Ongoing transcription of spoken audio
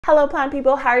Hello plant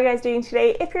people, how are you guys doing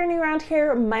today? If you're new around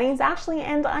here, my name's Ashley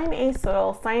and I'm a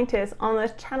soil scientist. On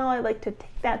this channel, I like to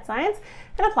take that science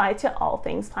and apply it to all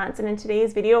things plants. And in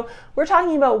today's video, we're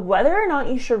talking about whether or not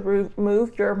you should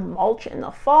remove your mulch in the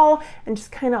fall and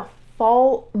just kind of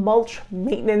fall mulch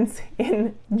maintenance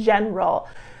in general.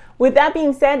 With that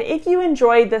being said, if you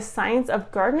enjoy the science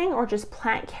of gardening or just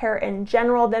plant care in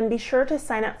general, then be sure to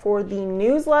sign up for the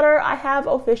newsletter I have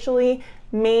officially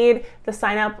made. The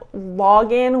sign up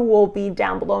login will be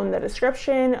down below in the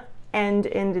description and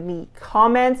in the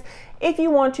comments. If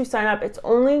you want to sign up,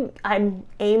 I'm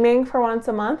aiming for once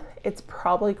a month. It's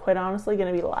probably quite honestly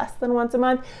going to be less than once a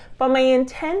month, but my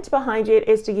intent behind it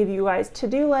is to give you guys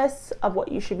to-do lists of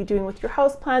what you should be doing with your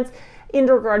houseplants,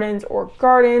 indoor gardens or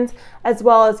gardens, as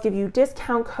well as give you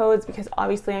discount codes because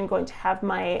obviously I'm going to have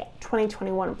my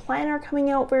 2021 planner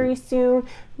coming out very soon,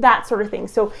 that sort of thing.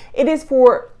 So it is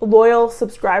for loyal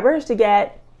subscribers to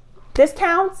get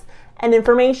discounts and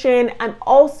information. I'm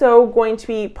also going to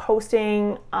be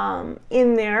posting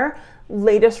in there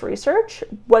latest research,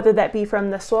 whether that be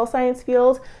from the soil science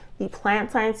field, the plant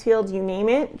science field, you name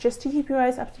it, just to keep you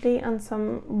guys up to date on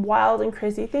some wild and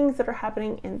crazy things that are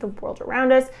happening in the world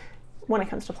around us when it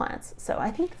comes to plants. So I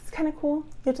think that's kind of cool. You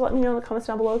have to let me know in the comments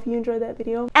down below if you enjoyed that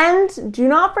video. And do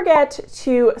not forget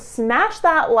to smash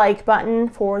that like button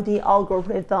for the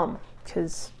algorithm,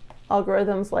 because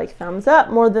algorithms like thumbs up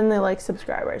more than they like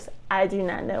subscribers. I do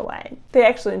not know why. They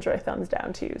actually enjoy thumbs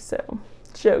down too, so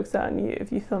joke's on you if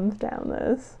you thumbs down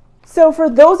this. So for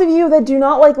those of you that do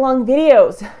not like long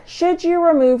videos, should you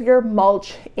remove your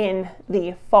mulch in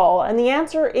the fall? And the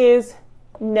answer is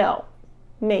no,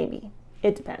 maybe,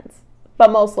 it depends. But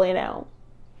mostly no.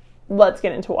 Let's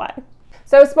get into why.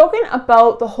 So I've spoken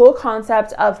about the whole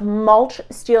concept of mulch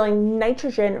stealing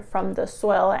nitrogen from the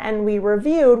soil, and we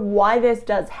reviewed why this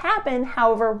does happen,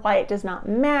 however, why it does not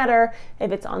matter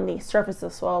if it's on the surface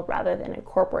of soil rather than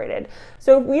incorporated.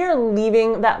 So if we are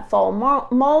leaving that fall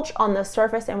mulch on the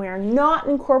surface and we are not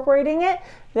incorporating it,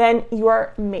 then you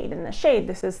are made in the shade.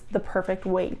 This is the perfect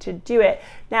way to do it.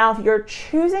 Now, if you're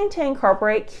choosing to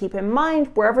incorporate, keep in mind,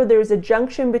 wherever there's a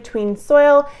junction between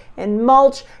soil and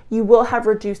mulch, you will have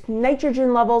reduced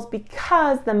nitrogen levels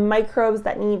because the microbes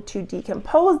that need to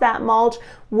decompose that mulch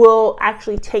will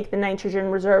actually take the nitrogen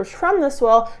reserves from the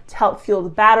soil to help fuel the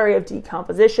battery of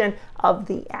decomposition of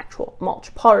the actual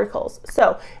mulch particles.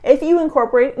 So if you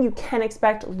incorporate, you can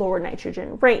expect lower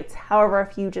nitrogen rates. However,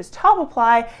 if you just top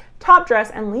apply, top dress,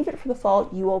 and leave it for the fall,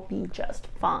 you will be just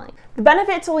fine. The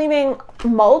benefit to leaving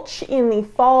mulch in the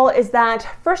fall is that,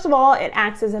 first of all, it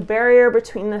acts as a barrier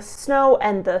between the snow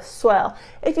and the soil.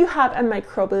 If you have a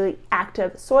microbially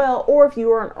active soil, or if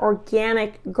you are an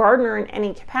organic gardener in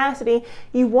any capacity,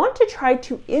 you want to try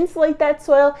to insulate that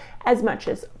soil as much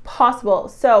as possible.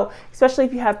 So especially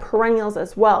if you have perennials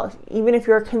as well, even if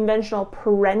you're a conventional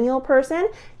perennial person,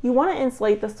 you want to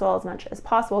insulate the soil as much as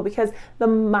possible, because the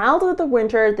milder the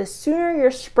winter, the sooner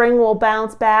your spring will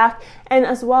bounce back, and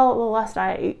as well, the less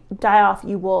die-off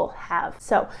you will have.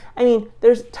 So, I mean,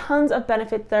 there's tons of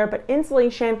benefits there, but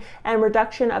insulation and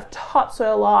reduction of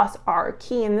topsoil loss are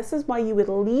key, and this is why you would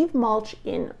leave mulch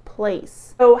in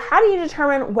place. So how do you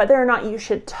determine whether or not you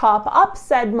should top up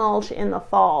said mulch in the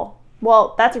fall?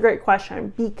 Well, that's a great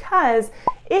question, because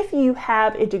if you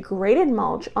have a degraded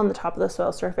mulch on the top of the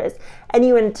soil surface and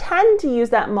you intend to use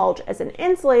that mulch as an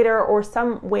insulator or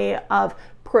some way of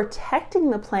protecting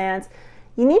the plants,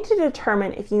 you need to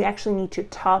determine if you actually need to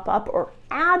top up or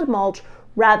add mulch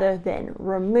rather than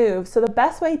remove. So the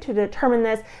best way to determine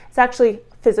this is actually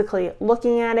physically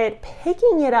looking at it,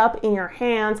 picking it up in your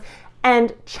hands,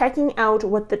 and checking out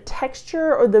what the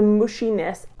texture or the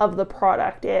mushiness of the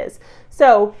product is.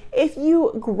 So if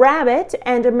you grab it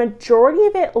and a majority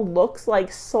of it looks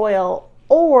like soil,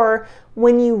 or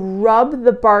when you rub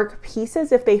the bark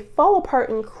pieces, if they fall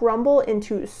apart and crumble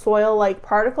into soil-like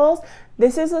particles,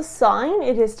 this is a sign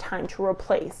it is time to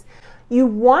replace. You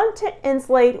want to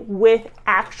insulate with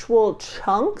actual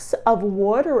chunks of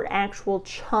wood or actual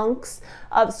chunks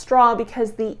of straw,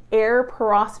 because the air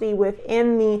porosity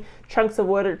within the chunks of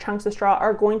wood or chunks of straw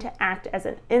are going to act as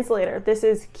an insulator. This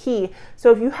is key.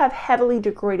 So if you have heavily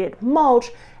degraded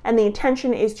mulch and the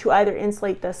intention is to either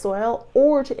insulate the soil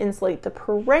or to insulate the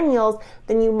perennials,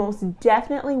 then you most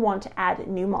definitely want to add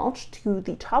new mulch to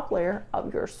the top layer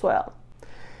of your soil.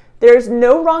 There's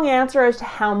no wrong answer as to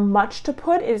how much to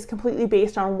put. It is completely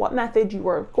based on what method you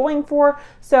are going for.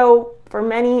 So for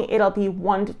many, it'll be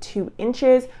 1 to 2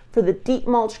 inches. For the deep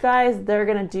mulch guys, they're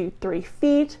gonna do 3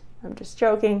 feet. I'm just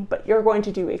joking, but you're going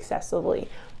to do excessively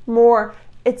more.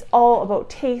 It's all about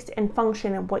taste and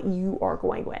function and what you are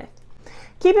going with.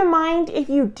 Keep in mind, if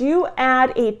you do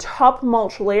add a top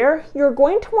mulch layer, you're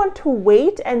going to want to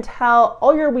wait until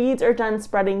all your weeds are done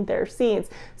spreading their seeds.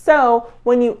 So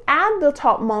when you add the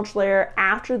top mulch layer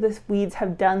after the weeds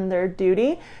have done their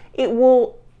duty, it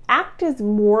will act as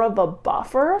more of a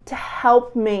buffer to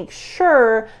help make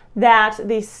sure that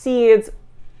the seeds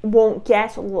won't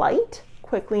get light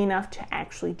quickly enough to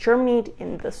actually germinate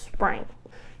in the spring.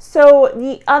 So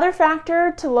the other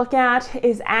factor to look at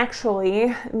is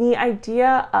actually the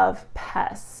idea of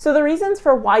pests. So the reasons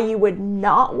for why you would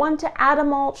not want to add a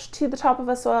mulch to the top of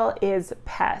a soil is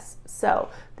pests. So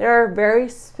there are very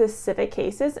specific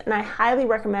cases, and I highly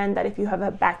recommend that if you have a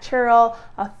bacterial,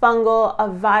 a fungal, a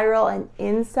viral, an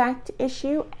insect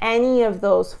issue, any of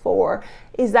those four,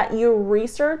 is that you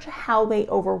research how they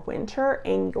overwinter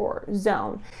in your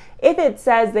zone. If it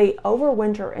says they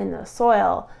overwinter in the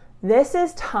soil, this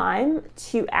is time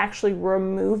to actually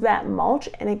remove that mulch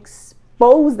and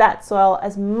expose that soil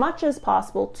as much as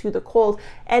possible to the cold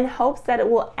in hopes that it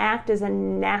will act as a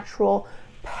natural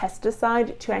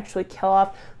pesticide to actually kill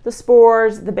off the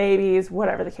spores, the babies,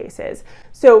 whatever the case is.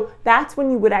 So that's when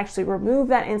you would actually remove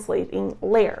that insulating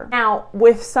layer. Now,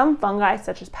 with some fungi,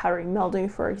 such as powdery mildew,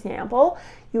 for example,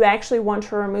 you actually want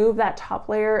to remove that top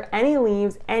layer, any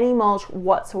leaves, any mulch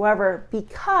whatsoever,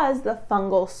 because the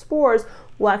fungal spores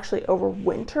will actually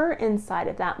overwinter inside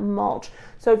of that mulch.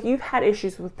 So if you've had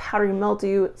issues with powdery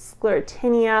mildew,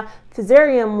 sclerotinia,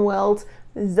 fusarium wilt,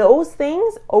 those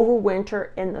things overwinter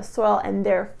in the soil, and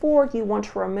therefore you want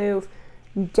to remove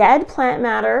dead plant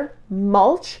matter,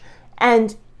 mulch,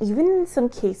 and even in some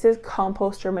cases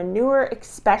compost or manure,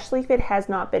 especially if it has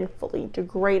not been fully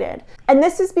degraded. And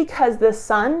this is because the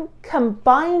sun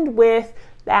combined with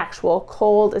the actual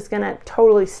cold is going to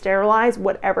totally sterilize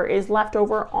whatever is left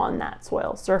over on that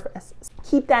soil surface.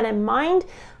 Keep that in mind.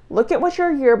 Look at what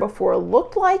your year before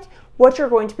looked like, what you're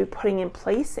going to be putting in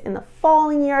place in the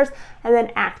following years, and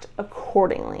then act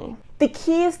accordingly. The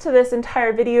keys to this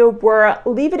entire video were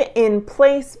leave it in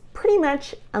place pretty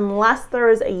much unless there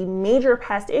is a major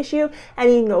pest issue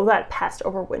and you know that pest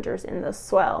overwinters in the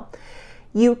soil.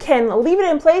 You can leave it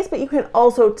in place, but you can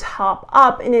also top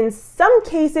up. And in some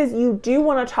cases, you do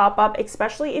want to top up,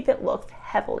 especially if it looks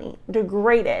heavily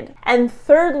degraded. And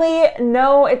thirdly,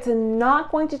 no, it's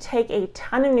not going to take a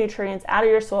ton of nutrients out of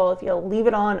your soil if you leave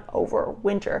it on over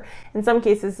winter. In some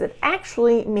cases, it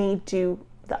actually may do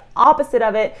the opposite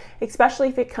of it, especially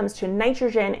if it comes to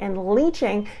nitrogen and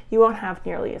leaching, you won't have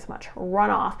nearly as much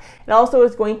runoff. It also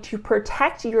is going to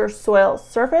protect your soil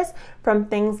surface from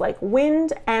things like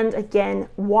wind and, again,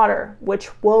 water, which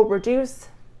will reduce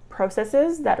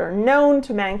processes that are known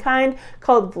to mankind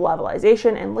called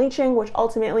volatilization and leaching, which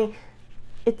ultimately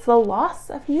it's the loss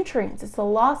of nutrients, it's the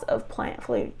loss of plant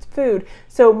food.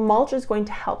 So mulch is going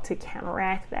to help to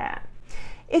counteract that.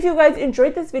 If you guys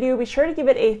enjoyed this video, be sure to give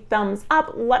it a thumbs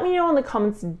up. Let me know in the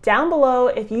comments down below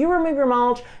if you remove your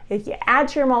mulch, if you add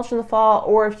to your mulch in the fall,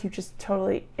 or if you just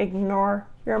totally ignore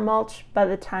your mulch by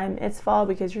the time it's fall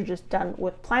because you're just done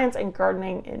with plants and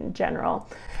gardening in general.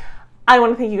 I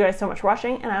want to thank you guys so much for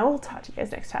watching, and I will talk to you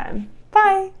guys next time.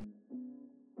 Bye!